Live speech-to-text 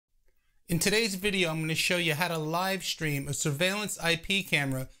In today's video, I'm going to show you how to live stream a surveillance IP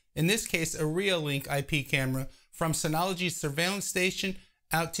camera, in this case a Reolink IP camera, from Synology's surveillance station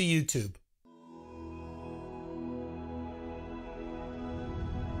out to YouTube.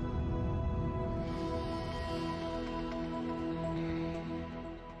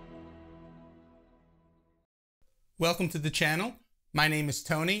 Welcome to the channel. My name is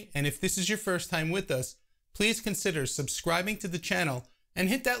Tony, and if this is your first time with us, please consider subscribing to the channel and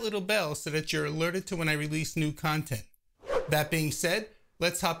hit that little bell so that you're alerted to when I release new content. That being said,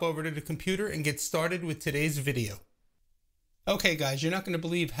 let's hop over to the computer and get started with today's video. Okay guys, you're not going to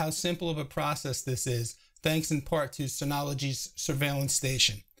believe how simple of a process this is, thanks in part to Synology's surveillance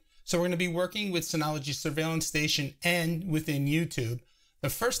station. So we're going to be working with Synology's surveillance station and within YouTube. The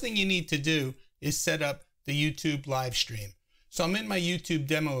first thing you need to do is set up the YouTube live stream. So I'm in my YouTube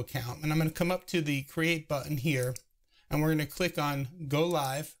demo account and I'm going to come up to the create button here and we're going to click on go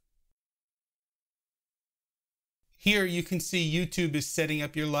live. Here you can see YouTube is setting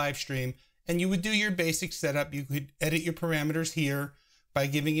up your live stream and you would do your basic setup. You could edit your parameters here by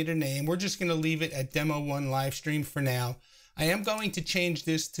giving it a name. We're just going to leave it at Demo 1 live stream for now. I am going to change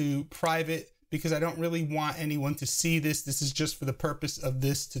this to private because I don't really want anyone to see this. This is just for the purpose of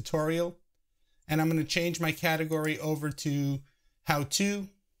this tutorial. And I'm going to change my category over to how to.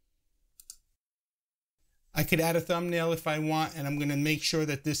 I could add a thumbnail if I want, and I'm going to make sure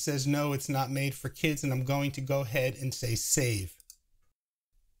that this says no, it's not made for kids, and I'm going to go ahead and say save.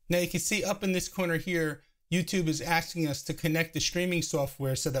 Now you can see up in this corner here, YouTube is asking us to connect the streaming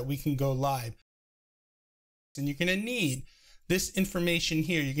software so that we can go live. And you're going to need this information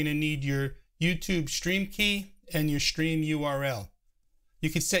here. You're going to need your YouTube stream key and your stream URL. You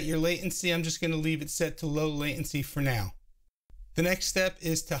can set your latency. I'm just going to leave it set to low latency for now. The next step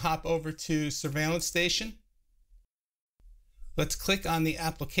is to hop over to Surveillance Station. Let's click on the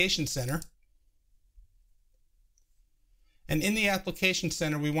Application Center. And in the Application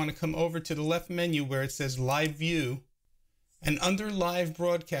Center, we want to come over to the left menu where it says Live View. And under Live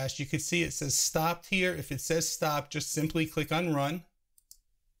Broadcast, you can see it says stopped here. If it says stop, just simply click on Run.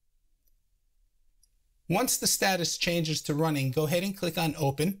 Once the status changes to running, go ahead and click on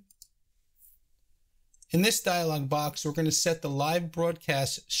Open. In this dialog box, we're going to set the live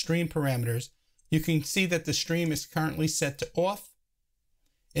broadcast stream parameters. You can see that the stream is currently set to off.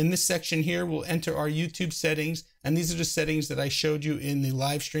 In this section here, we'll enter our YouTube settings, and these are the settings that I showed you in the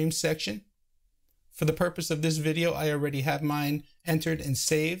live stream section. For the purpose of this video, I already have mine entered and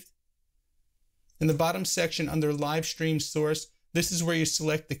saved. In the bottom section under live stream source, this is where you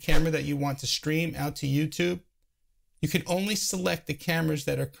select the camera that you want to stream out to YouTube. You can only select the cameras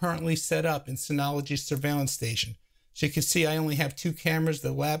that are currently set up in Synology's surveillance station. So you can see I only have two cameras,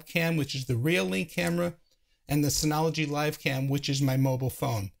 the Lab Cam, which is the Reolink camera, and the Synology Live Cam, which is my mobile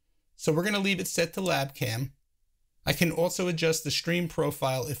phone. So we're going to leave it set to Lab Cam. I can also adjust the stream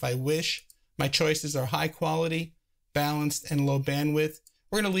profile if I wish. My choices are high quality, balanced, and low bandwidth.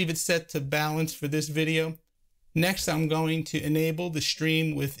 We're going to leave it set to balance for this video. Next, I'm going to enable the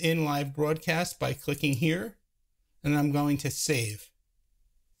stream within live broadcast by clicking here, and I'm going to save.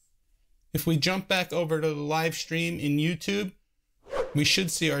 If we jump back over to the live stream in YouTube, we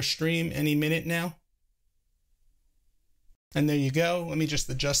should see our stream any minute now. And there you go. Let me just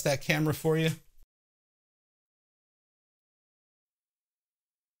adjust that camera for you.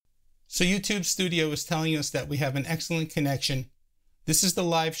 So YouTube Studio is telling us that we have an excellent connection. This is the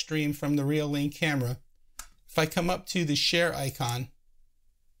live stream from the Reolink camera. If I come up to the share icon,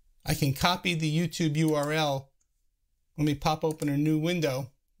 I can copy the YouTube URL. Let me pop open a new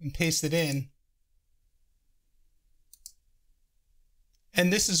window and paste it in.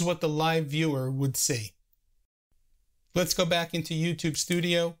 And this is what the live viewer would see. Let's go back into YouTube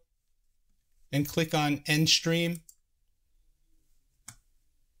Studio and click on End Stream.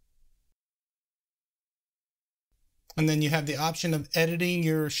 And then you have the option of editing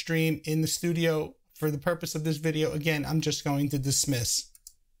your stream in the studio. For the purpose of this video, again, I'm just going to dismiss.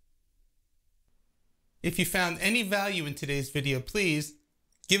 If you found any value in today's video, please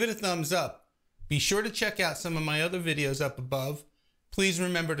give it a thumbs up. Be sure to check out some of my other videos up above. Please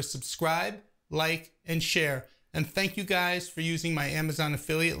remember to subscribe, like, and share. And thank you guys for using my Amazon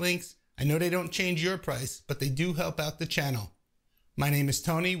affiliate links. I know they don't change your price, but they do help out the channel. My name is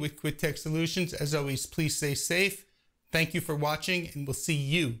Tony with QuickTech Solutions. As always, please stay safe. Thank you for watching, and we'll see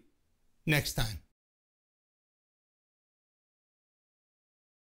you next time.